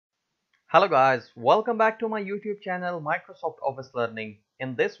Hello guys, welcome back to my YouTube channel Microsoft Office Learning.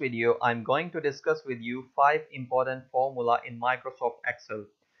 In this video, I'm going to discuss with you 5 important formula in Microsoft Excel.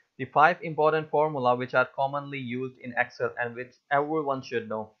 The 5 important formula which are commonly used in Excel and which everyone should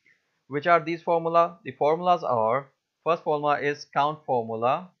know. Which are these formula? The formulas are, first formula is count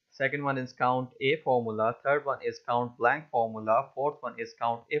formula, second one is count A formula, third one is count blank formula, fourth one is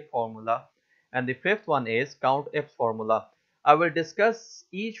count if formula, and the fifth one is Countifs formula. I will discuss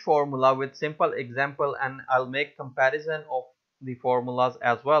each formula with simple example and I'll make comparison of the formulas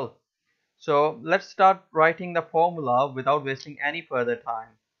as well. So let's start writing the formula without wasting any further time.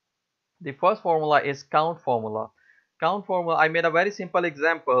 The first formula is count formula. Count formula, I made a very simple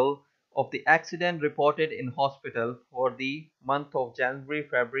example of the accident reported in hospital for the month of January,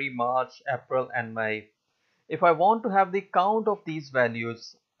 February, March, April and May. If I want to have the count of these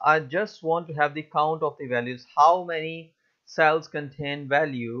values, I just want to have the count of the values, how many cells contain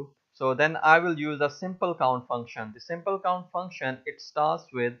value. So then I will use a simple count function. The simple count function, it starts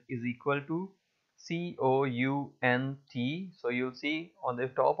with is equal to COUNT. So you'll see on the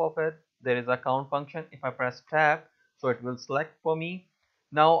top of it, there is a count function. If I press tab, so it will select for me.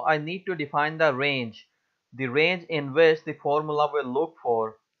 Now I need to define the range in which the formula will look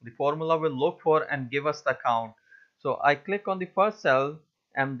for. The formula will look for and give us the count. So I click on the first cell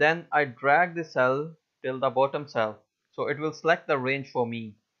and then I drag the cell till the bottom cell. So it will select the range for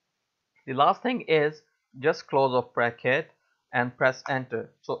me. The last thing is just close off bracket and press enter.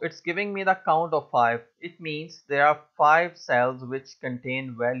 So it's giving me the count of 5. It means there are 5 cells which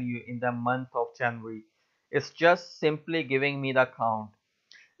contain value in the month of January. It's just simply giving me the count.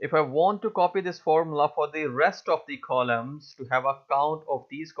 If I want to copy this formula for the rest of the columns to have a count of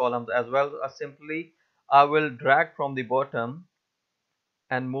these columns as well, simply I will drag from the bottom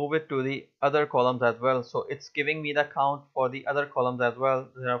and move it to the other columns as well. So it's giving me the count for the other columns as well.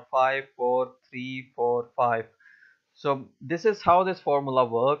 There are 5, 4, 3, 4, 5. So this is how this formula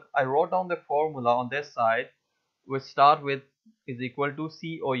works. I wrote down the formula on this side, which start with is equal to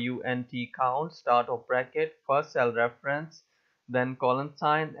count, start of bracket, first cell reference, then colon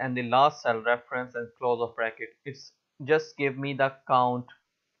sign, and the last cell reference and close of bracket. It's just give me the count.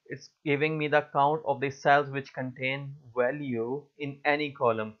 It's giving me the count of the cells which contain value in any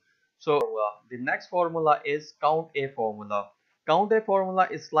column. So the next formula is count A formula. Count A formula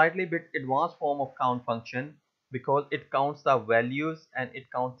is slightly bit advanced form of count function because it counts the values and it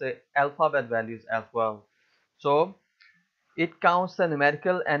counts the alphabet values as well. So it counts the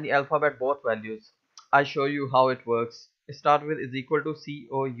numerical and the alphabet both values. I show you how it works. Start with is equal to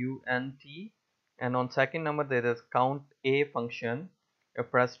COUNT, and on second number there is count A function. You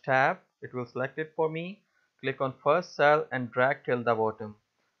press tab, it will select it for me. Click on first cell and drag till the bottom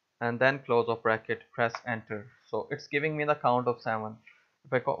and then close of bracket, press enter. So it's giving me the count of 7.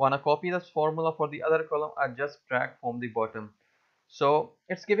 If I want to copy this formula for the other column, I just drag from the bottom. So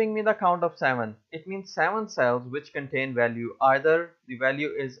it's giving me the count of 7. It means 7 cells which contain value. Either the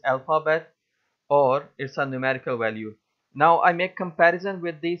value is alphabet or it's a numerical value. Now I make comparison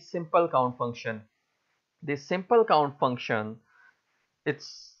with the simple count function. The simple count function,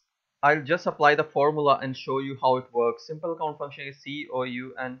 I'll just apply the formula and show you how it works. Simple count function is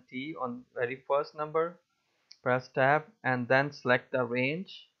COUNT on very first number. Press tab and then select the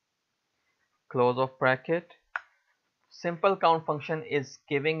range, close of bracket. Simple count function is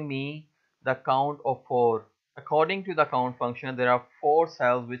giving me the count of 4. According to the count function, there are 4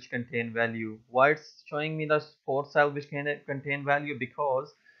 cells which contain value. Why it's showing me the 4 cells which contain value?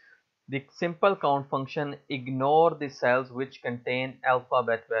 Because the simple count function ignore the cells which contain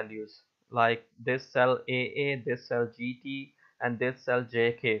alphabet values, like this cell AA, this cell GT, and this cell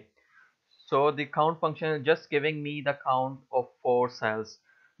JK. So the count function is just giving me the count of 4 cells,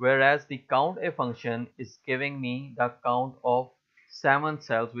 whereas the count A function is giving me the count of 7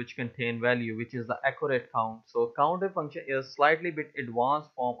 cells which contain value, which is the accurate count. So count A function is slightly bit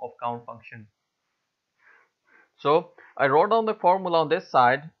advanced form of count function. So I wrote down the formula on this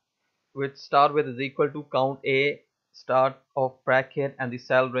side, which start with is equal to count A, start of bracket, and the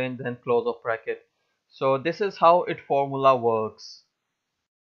cell range, then close of bracket. So this is how it formula works.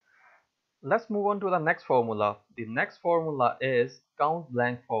 Let's move on to the next formula. The next formula is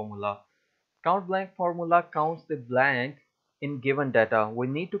CountBlank formula. CountBlank formula counts the blank in given data. We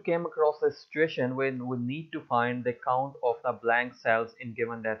need to come across a situation when we need to find the count of the blank cells in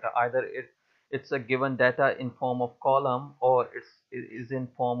given data. Either it's a given data in form of column or it is in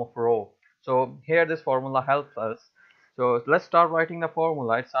form of row. So here this formula helps us. So let's start writing the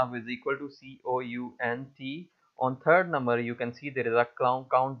formula. It's is equal to COUNT. On third number, you can see there is a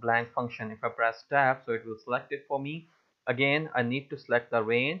count blank function. If I press tab, so it will select it for me. Again, I need to select the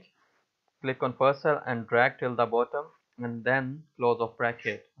range, click on first cell and drag till the bottom, and then close of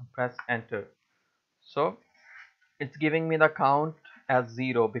bracket and press enter. So it's giving me the count as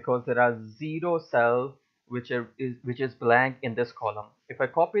 0 because there are 0 cells which is blank in this column. If I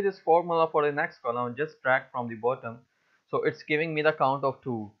copy this formula for the next column, just drag from the bottom, so it's giving me the count of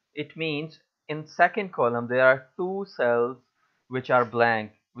 2. It means in second column there are 2 cells which are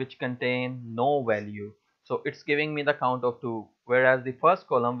blank, which contain no value. So it's giving me the count of 2, whereas the first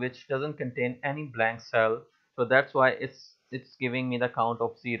column, which doesn't contain any blank cell, so that's why it's giving me the count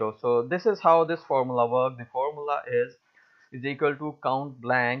of 0. So this is how this formula works. The formula is equal to count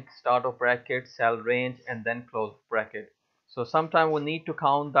blank, start of bracket, cell range, and then close bracket. So sometimes we need to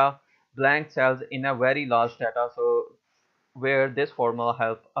count the blank cells in a very large data, so where this formula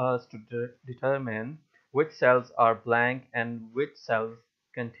helps us to determine which cells are blank and which cells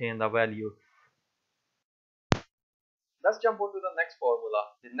contain the value. Let's jump on to the next formula.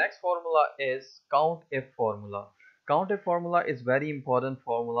 The next formula is Countif formula. Countif formula is very important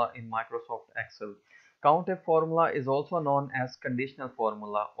formula in Microsoft Excel. Countif formula is also known as conditional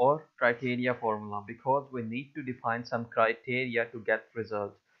formula or criteria formula because we need to define some criteria to get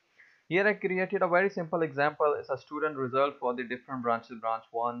results. Here I created a very simple example. It's a student result for the different branches, branch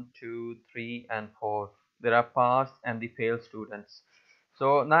 1, 2, 3 and 4. There are passed and the failed students.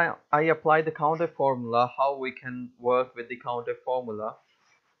 So now I apply the Countif formula. How we can work with the Countif formula?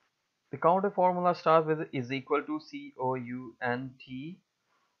 The Countif formula starts with is equal to COUNT.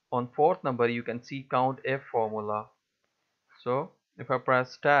 On fourth number you can see Countif formula. So if I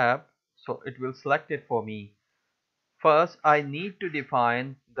press tab, so it will select it for me. First, I need to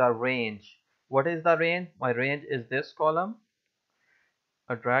define the range. What is the range? My range is this column.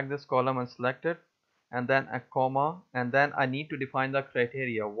 I drag this column and select it, and then a comma, and then I need to define the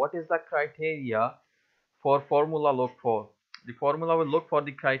criteria. What is the criteria for formula look for? The formula will look for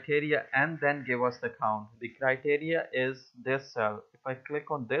the criteria and then give us the count. The criteria is this cell. If I click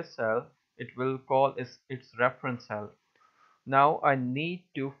on this cell, it will call its reference cell. Now I need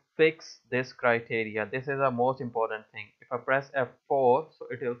to fix this criteria. This is the most important thing. If I press F4, so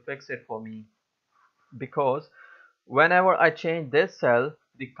it will fix it for me, because whenever I change this cell,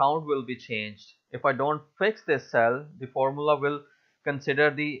 the count will be changed. If I don't fix this cell, the formula will consider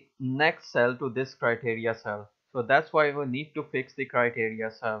the next cell to this criteria cell. So that's why we need to fix the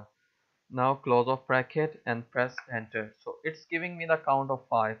criteria cell. Now close off bracket and press enter. So it's giving me the count of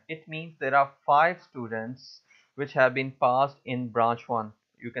 5. It means there are 5 students which have been passed in branch 1.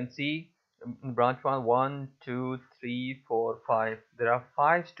 You can see in branch 1, 1, 2, 3, 4, 5. There are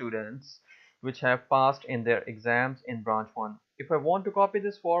 5 students which have passed in their exams in branch 1. If I want to copy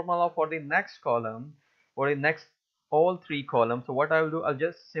this formula for the next column, or the next all 3 columns, so what I will do, I'll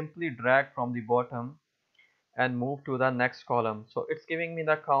just simply drag from the bottom and move to the next column. So it's giving me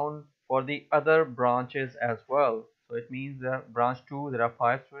the count for the other branches as well. So it means that branch 2 there are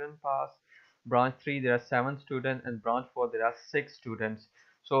 5 students passed, branch 3 there are 7 students, and branch 4 there are 6 students.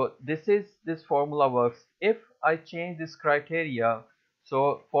 So this formula works. If I change this criteria,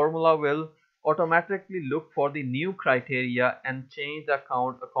 so formula will automatically look for the new criteria and change the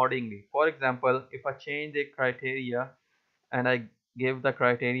count accordingly. For example, if I change the criteria and I give the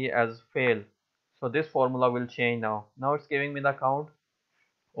criteria as fail, so this formula will change now. Now it's giving me the count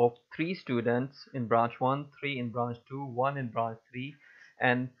of 3 students in branch 1, 3 in branch 2, 1 in branch 3,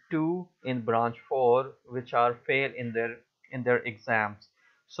 and 2 in branch 4, which are fail in their exams.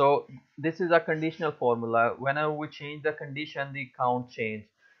 So this is a conditional formula. Whenever we change the condition, the count change.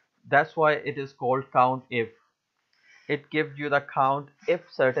 That's why it is called count if. It gives you the count if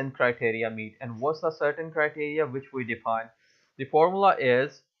certain criteria meet. And what's the certain criteria which we define? The formula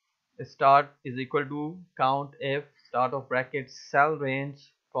is start is equal to count if start of bracket cell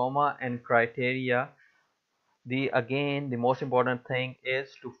range comma and criteria. The most important thing is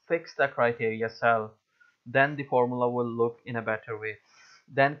to fix the criteria cell, then the formula will look in a better way,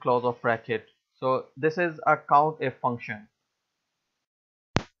 then close of bracket. So this is a count if function.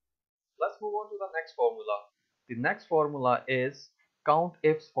 Let's move on to the next formula. The next formula is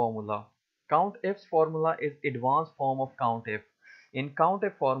Countifs formula. Countifs formula is advanced form of Countif. In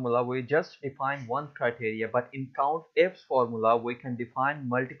Countif formula, we just define one criteria, but in Countifs formula, we can define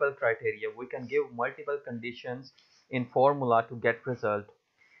multiple criteria. We can give multiple conditions in formula to get result.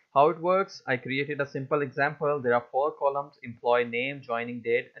 How it works? I created a simple example. There are 4 columns: employee name, joining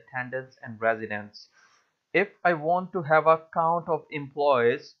date, attendance, and residence. If I want to have a count of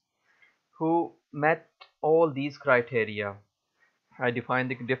employees who met all these criteria, I define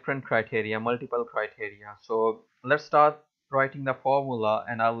the different criteria, multiple criteria. So let's start writing the formula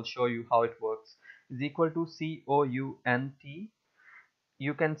and I will show you how it works. Is equal to COUNT.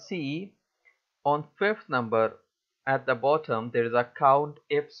 You can see On fifth number at the bottom there is a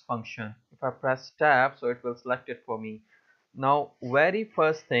Countifs function. If I press tab, so it will select it for me. Now very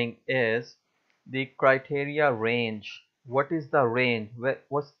first thing is the criteria range. What is the range?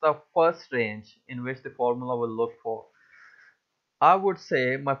 What's the first range in which the formula will look for? I would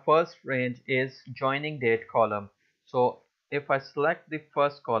say my first range is joining date column. So if I select the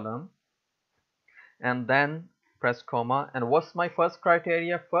first column and then press comma, and what's my first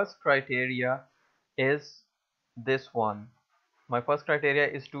criteria? First criteria is this one. My first criteria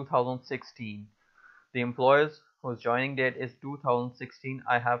is 2016. The employees whose joining date is 2016.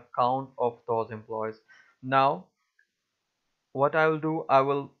 I have count of those employees. Now what I will do, I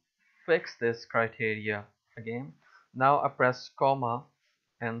will fix this criteria again. Now I press comma,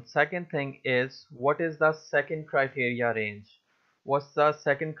 and second thing is, what is the second criteria range? What's the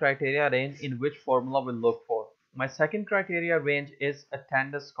second criteria range in which formula will look for? My second criteria range is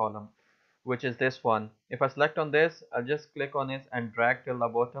attendance column, which is this one. If I select on this, I'll just click on it and drag till the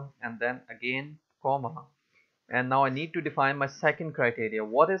bottom, and then again comma. And now I need to define my second criteria.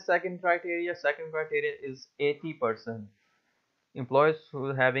 What is second criteria? Second criteria is 80%. Employees who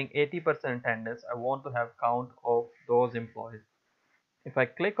are having 80% attendance, I want to have count of those employees. If I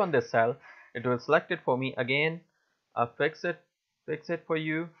click on this cell, it will select it for me again. Fix it for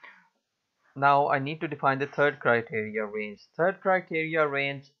you. Now I need to define the third criteria range. Third criteria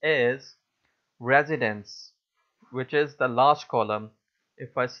range is residence, which is the last column.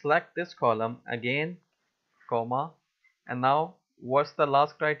 If I select this column again, comma, and now what's the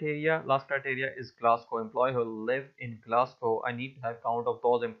last criteria? Last criteria is Glasgow. Employee who live in Glasgow, I need to have count of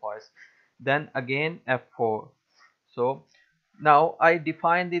those employees. Then again F4. So now I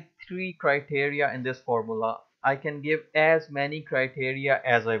define the three criteria in this formula. I can give as many criteria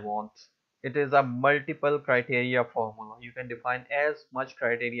as I want. It is a multiple criteria formula. You can define as much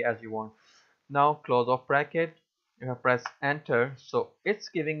criteria as you want. Now close off bracket. If I press enter, so it's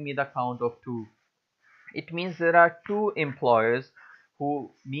giving me the count of 2. It means there are 2 employers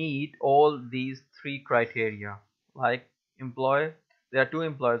who meet all these 3 criteria. Like employee, there are 2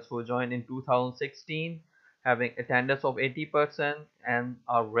 employers who joined in 2016, having attendance of 80% and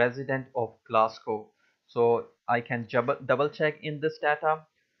are resident of Glasgow. So I can double check in this data.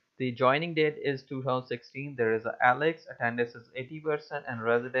 The joining date is 2016. There is a Alex, attendance is 80% and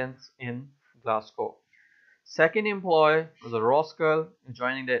residence in Glasgow. Second employee was a Ross girl,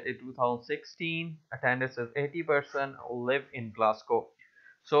 joining date in 2016, attendance is 80%, live in Glasgow.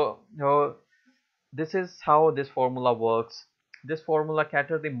 So this is how this formula works. This formula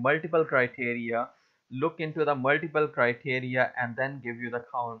caters the multiple criteria, look into the multiple criteria and then give you the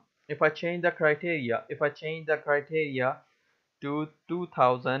count. If I change the criteria, to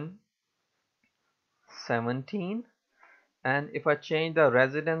 2017, and if I change the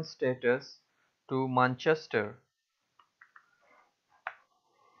residence status to Manchester,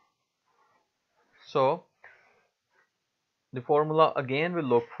 so the formula again will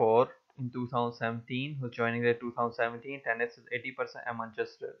look for in 2017, who's joining the 2017, attendance is 80% and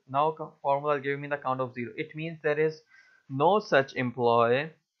Manchester. Now formula will give me the count of 0. It means there is no such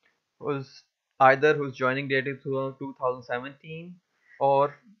employee who's who's joining date is 2017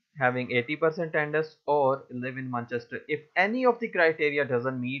 or having 80% attendance or live in Manchester. If any of the criteria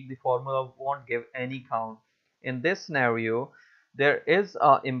doesn't meet, the formula won't give any count. In this scenario, there is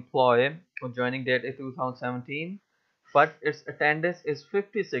a employee who joining date is 2017, but its attendance is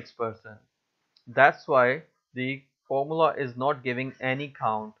 56%. That's why the formula is not giving any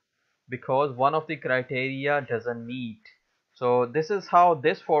count, because one of the criteria doesn't meet. So this is how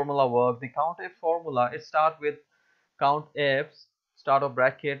this formula works. The Countif formula, it starts with Countifs, start of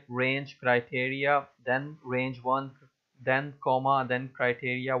bracket, range, criteria, then range 1, then comma, then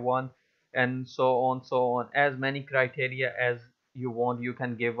criteria 1, and so on. As many criteria as you want, you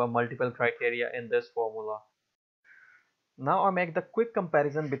can give a multiple criteria in this formula. Now I make the quick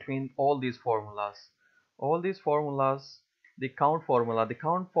comparison between all these formulas. The count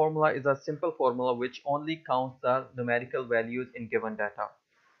formula is a simple formula which only counts the numerical values in given data.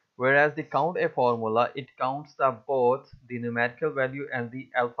 Whereas the CountA formula, it counts both the numerical value and the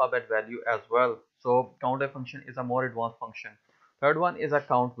alphabet value as well. So CountA function is a more advanced function. Third one is a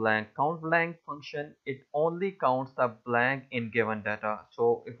CountBlank. CountBlank function, it only counts the blank in given data.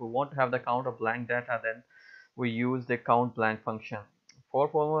 So if we want to have the count of blank data, then we use the CountBlank function.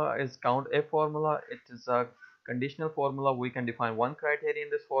 Fourth formula is CountA formula. It is a conditional formula. We can define one criteria in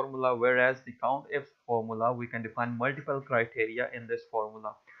this formula, whereas the Countifs formula, we can define multiple criteria in this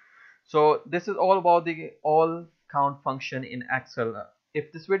formula. So this is all about the all count function in Excel.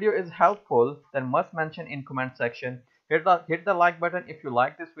 If this video is helpful, then must mention in comment section. Hit the like button if you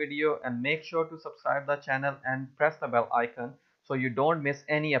like this video, and make sure to subscribe the channel and press the bell icon so you don't miss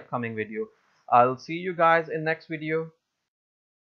any upcoming video. I'll see you guys in next video.